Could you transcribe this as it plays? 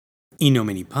In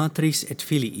nomine Patris et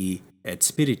Filii et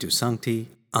Spiritus Sancti.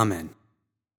 Amen.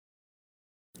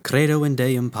 Credo in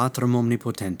Deum Patrem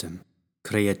omnipotentem,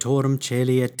 Creatorem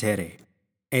caeli et terrae,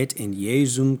 et in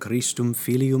Iesum Christum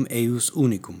Filium eius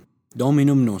unicum,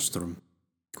 Dominum nostrum,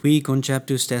 qui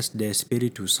conceptus est de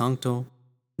Spiritus Sancto,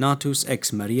 natus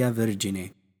ex Maria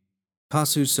Virgine,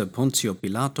 passus sub Pontio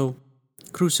Pilato,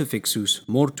 crucifixus,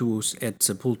 mortuus et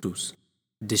sepultus,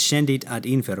 descendit ad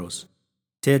inferos,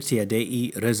 tertia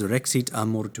Dei resurrexit a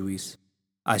mortuis,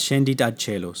 ascendit ad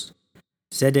caelos,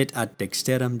 sedet ad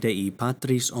dexteram Dei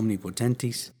Patris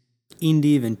omnipotentis,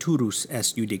 indi venturus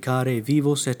est judicare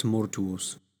vivos et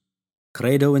mortuos.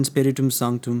 Credo in Spiritum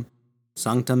Sanctum,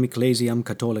 sanctam Ecclesiam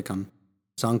Catholicam,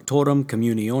 sanctorum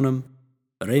communionem,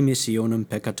 remissionem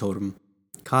peccatorum,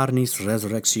 carnis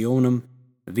resurrectionem,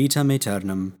 vitam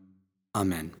aeternam.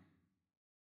 Amen.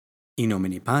 In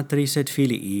nomine Patris et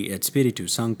Filii et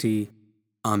Spiritus Sancti.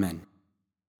 Amen.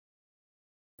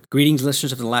 Greetings,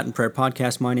 listeners of the Latin Prayer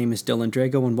Podcast. My name is Dylan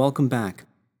Drago, and welcome back.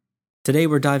 Today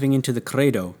we're diving into the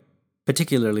Credo,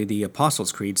 particularly the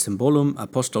Apostles' Creed, Symbolum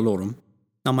Apostolorum.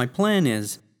 Now, my plan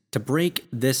is to break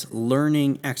this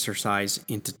learning exercise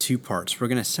into two parts. We're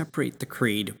going to separate the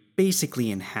Creed basically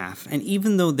in half, and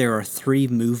even though there are three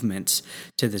movements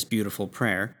to this beautiful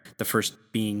prayer, the first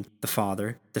being the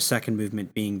Father, the second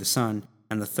movement being the Son,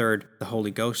 and the third, the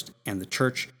Holy Ghost and the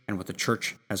Church, and what the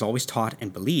Church has always taught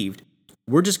and believed,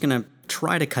 we're just going to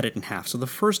try to cut it in half. So the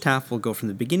first half will go from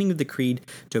the beginning of the Creed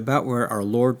to about where our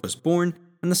Lord was born,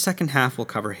 and the second half will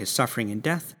cover his suffering and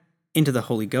death, into the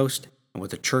Holy Ghost, and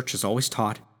what the Church has always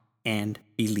taught and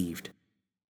believed.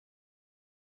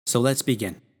 So let's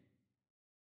begin.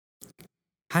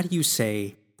 How do you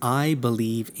say, I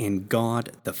believe in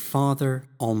God the Father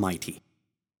Almighty?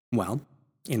 Well,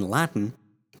 in Latin,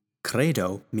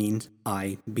 credo means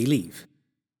I believe.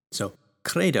 So,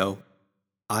 credo,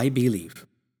 I believe.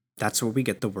 That's where we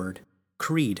get the word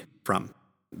creed from.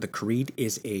 The creed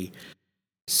is a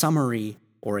summary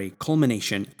or a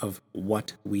culmination of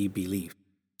what we believe.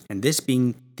 And this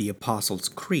being the Apostles'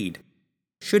 Creed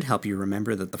should help you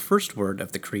remember that the first word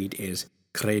of the creed is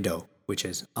credo, which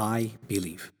is I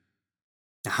believe.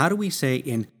 Now, how do we say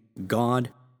in God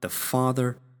the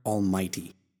Father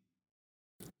Almighty?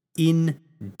 In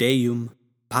Deum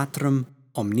Patrem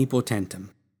Omnipotentem.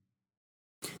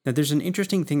 Now, there's an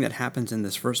interesting thing that happens in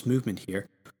this first movement here.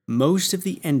 Most of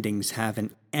the endings have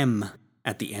an M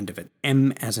at the end of it.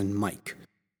 M as in Mike.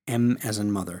 M as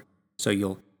in mother. So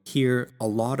you'll hear a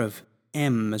lot of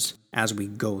M's as we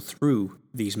go through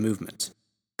these movements.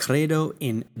 Credo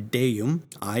in Deum,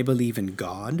 I believe in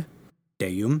God.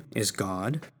 Deum is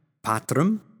God.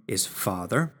 Patrem is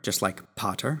Father, just like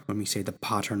Pater, when we say the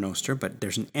Pater Noster, but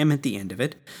there's an M at the end of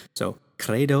it. So,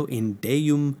 Credo in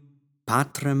Deum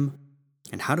Patrem.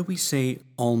 And how do we say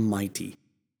Almighty?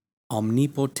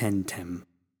 Omnipotentem.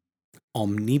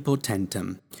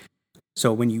 Omnipotentem.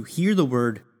 So, when you hear the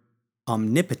word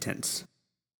omnipotence,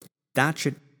 that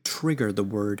should trigger the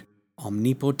word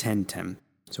omnipotentem.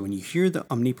 So when you hear the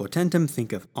omnipotentem,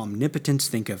 think of omnipotence,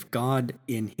 think of God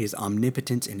in his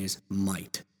omnipotence and his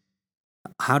might.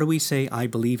 How do we say, I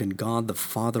believe in God the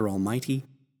Father Almighty?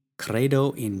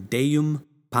 Credo in Deum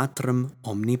Patrem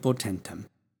Omnipotentem.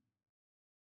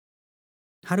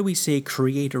 How do we say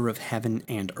Creator of heaven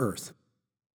and earth?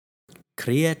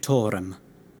 Creatorem.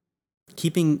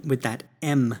 Keeping with that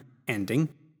M ending,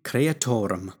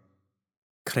 Creatorem.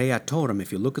 Creatorem,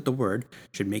 if you look at the word,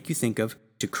 should make you think of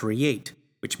to create,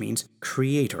 which means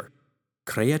creator.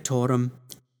 Creatorem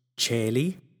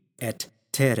caeli et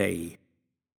terrae.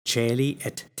 Caeli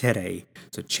et terrae.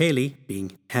 So caeli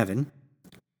being heaven,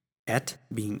 et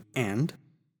being and,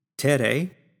 terrae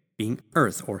being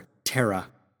earth or terra,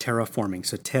 terraforming,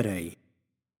 so terrae.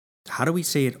 How do we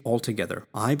say it all together?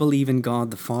 I believe in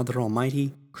God the Father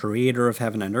Almighty, creator of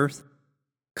heaven and earth.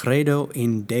 Credo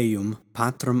in Deum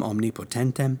Patrem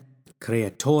Omnipotentem,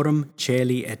 Creatorem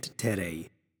caeli et terrae.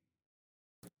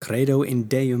 Credo in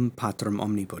Deum Patrem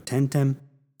Omnipotentem,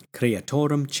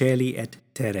 Creatorem caeli et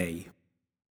terrae.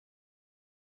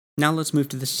 Now let's move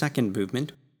to the second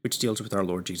movement, which deals with our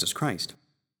Lord Jesus Christ.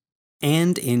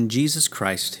 And in Jesus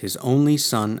Christ, his only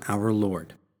Son, our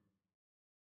Lord.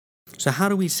 So how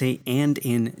do we say and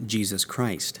in Jesus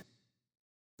Christ?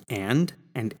 And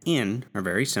in are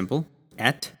very simple.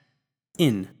 Et,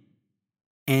 in.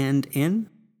 And in,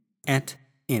 et,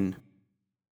 in.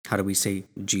 How do we say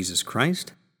Jesus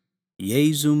Christ?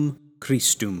 Iesum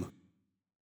Christum.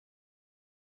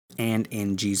 And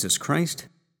in Jesus Christ,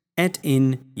 et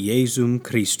in Iesum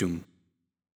Christum.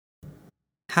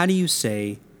 How do you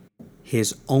say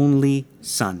his only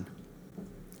Son?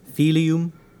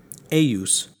 Filium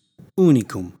eius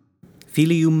unicum,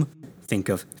 Filium, think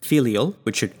of filial,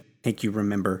 which should make you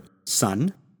remember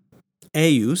son.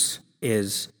 Eius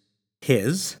is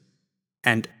his,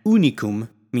 and unicum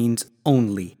means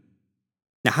only.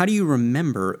 Now, how do you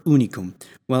remember unicum?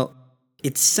 Well,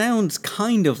 it sounds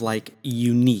kind of like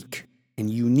unique, and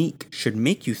unique should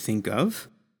make you think of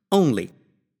only.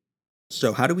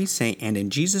 So how do we say, and in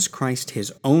Jesus Christ,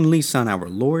 his only Son, our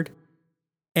Lord,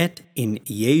 et in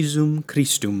Iesum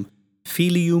Christum,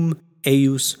 filium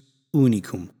eius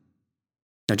unicum.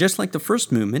 Now, just like the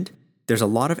first movement, there's a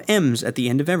lot of M's at the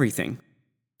end of everything.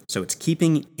 So it's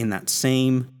keeping in that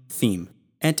same theme.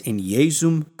 Et in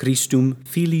Iesum Christum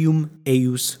filium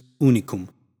eius unicum.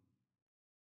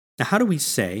 Now, how do we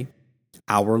say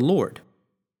our Lord?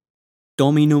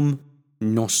 Dominum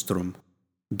nostrum.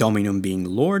 Dominum being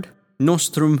Lord,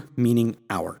 nostrum meaning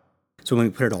our. So when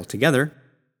we put it all together,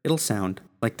 it'll sound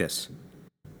like this.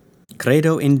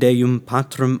 Credo in Deum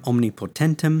Patrum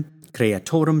omnipotentem,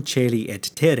 creatorum celi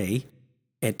et terrae,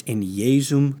 et in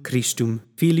Iesum Christum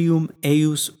filium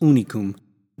eius unicum,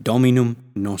 Dominum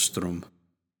nostrum.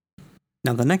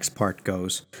 Now the next part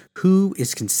goes, who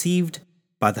is conceived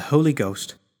by the Holy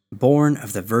Ghost, born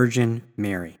of the Virgin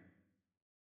Mary.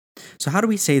 So how do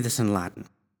we say this in Latin?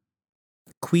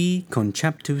 Qui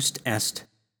conceptus est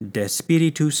de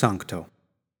Spiritu Sancto.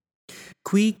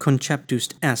 Qui conceptus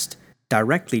est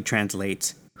directly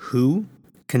translates who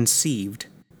conceived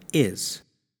is.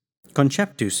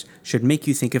 Conceptus should make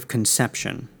you think of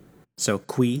conception. So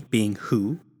qui being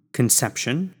who,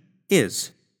 conception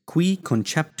is. Qui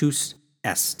conceptus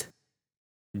est.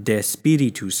 De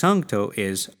Spiritu Sancto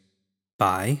is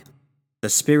by the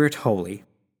Spirit Holy,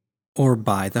 or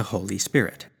by the Holy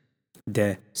Spirit.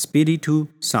 De Spiritu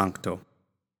Sancto.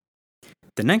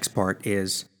 The next part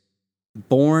is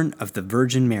born of the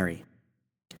Virgin Mary.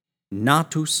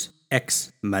 Natus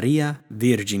ex Maria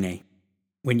Virgine.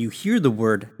 When you hear the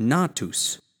word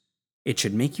natus, it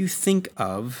should make you think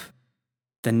of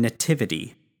the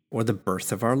nativity, or the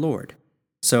birth of our Lord.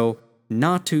 So,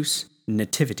 natus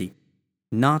nativity.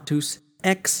 Natus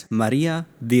ex Maria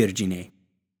Virgine.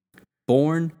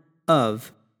 Born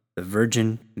of the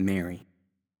Virgin Mary.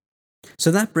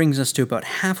 So that brings us to about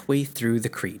halfway through the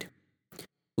Creed.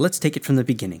 Let's take it from the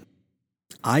beginning.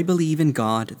 I believe in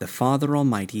God, the Father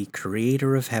Almighty,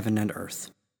 creator of heaven and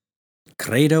earth.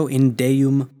 Credo in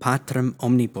Deum Patrem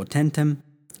omnipotentem,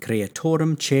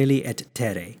 creatorum celi et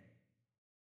terrae.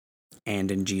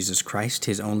 And in Jesus Christ,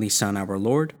 his only Son, our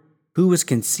Lord, who was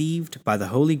conceived by the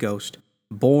Holy Ghost,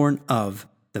 born of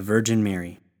the Virgin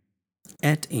Mary.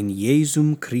 Et in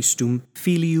Iesum Christum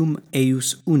filium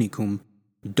eius unicum,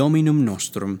 Dominum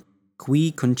nostrum,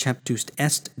 qui conceptus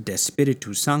est de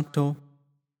Spiritu Sancto,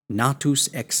 natus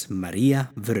ex Maria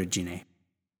Virgine.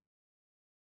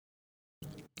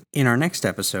 In our next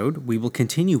episode, we will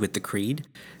continue with the Creed,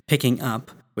 picking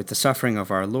up with the suffering of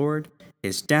our Lord,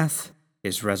 his death,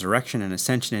 his resurrection and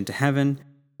ascension into heaven.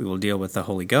 We will deal with the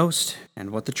Holy Ghost and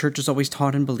what the Church has always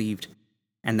taught and believed,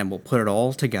 and then we'll put it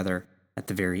all together at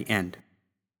the very end.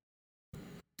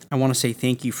 I want to say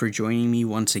thank you for joining me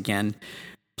once again.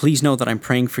 Please know that I'm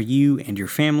praying for you and your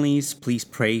families. Please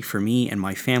pray for me and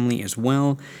my family as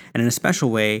well. And in a special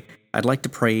way, I'd like to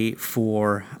pray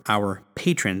for our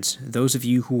patrons, those of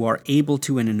you who are able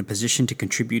to and in a position to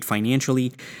contribute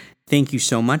financially. Thank you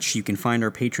so much. You can find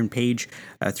our patron page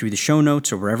through the show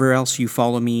notes or wherever else you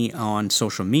follow me on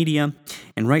social media.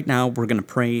 And right now, we're going to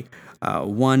pray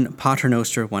one Pater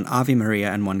Noster, one Ave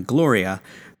Maria, and one Gloria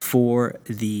for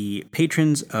the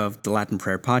patrons of the Latin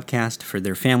Prayer Podcast, for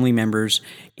their family members,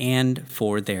 and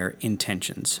for their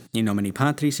intentions. In nomine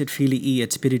Patris et Filii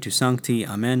et Spiritus Sancti.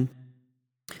 Amen.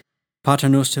 Pater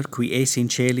noster, qui es in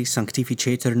caeli,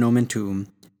 sanctificetur nomen tuum,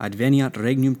 adveniat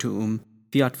regnum tuum,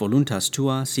 fiat voluntas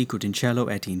tua, sicut in cielo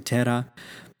et in terra.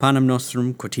 Panem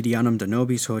nostrum quotidianum da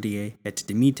nobis hodie, et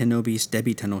dimite nobis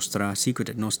debita nostra, sicut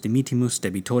et nos dimitimus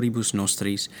debitoribus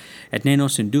nostris, et ne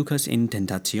nos inducas in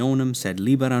tentationem, sed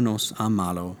libera nos a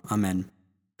malo. Amen.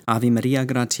 Ave Maria,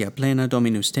 gratia plena,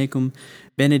 Dominus tecum,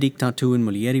 benedicta tu in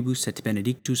mulieribus, et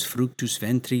benedictus fructus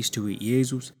ventris tui,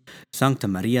 Iesus. Sancta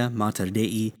Maria, Mater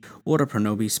Dei, ora pro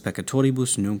nobis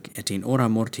peccatoribus nunc et in hora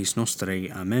mortis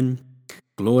nostrae. Amen.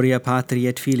 Gloria Patri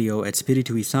et Filio et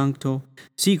Spiritui Sancto,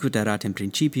 sicut erat in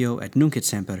principio et nunc et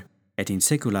semper, et in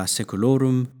saecula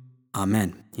saeculorum.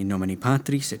 Amen. In nomine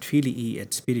Patris et Filii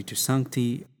et Spiritus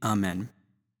Sancti. Amen.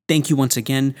 Thank you once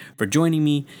again for joining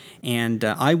me, and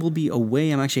I will be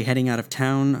away. I'm actually heading out of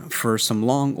town for some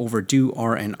long overdue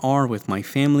R&R with my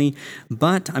family,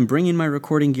 but I'm bringing my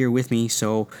recording gear with me,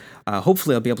 so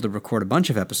hopefully I'll be able to record a bunch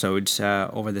of episodes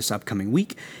over this upcoming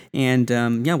week, and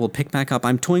we'll pick back up.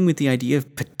 I'm toying with the idea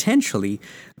of potentially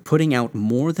putting out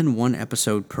more than one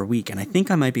episode per week, and I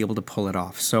think I might be able to pull it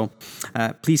off. So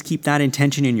please keep that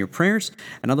intention in your prayers,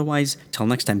 and otherwise, till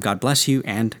next time, God bless you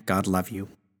and God love you.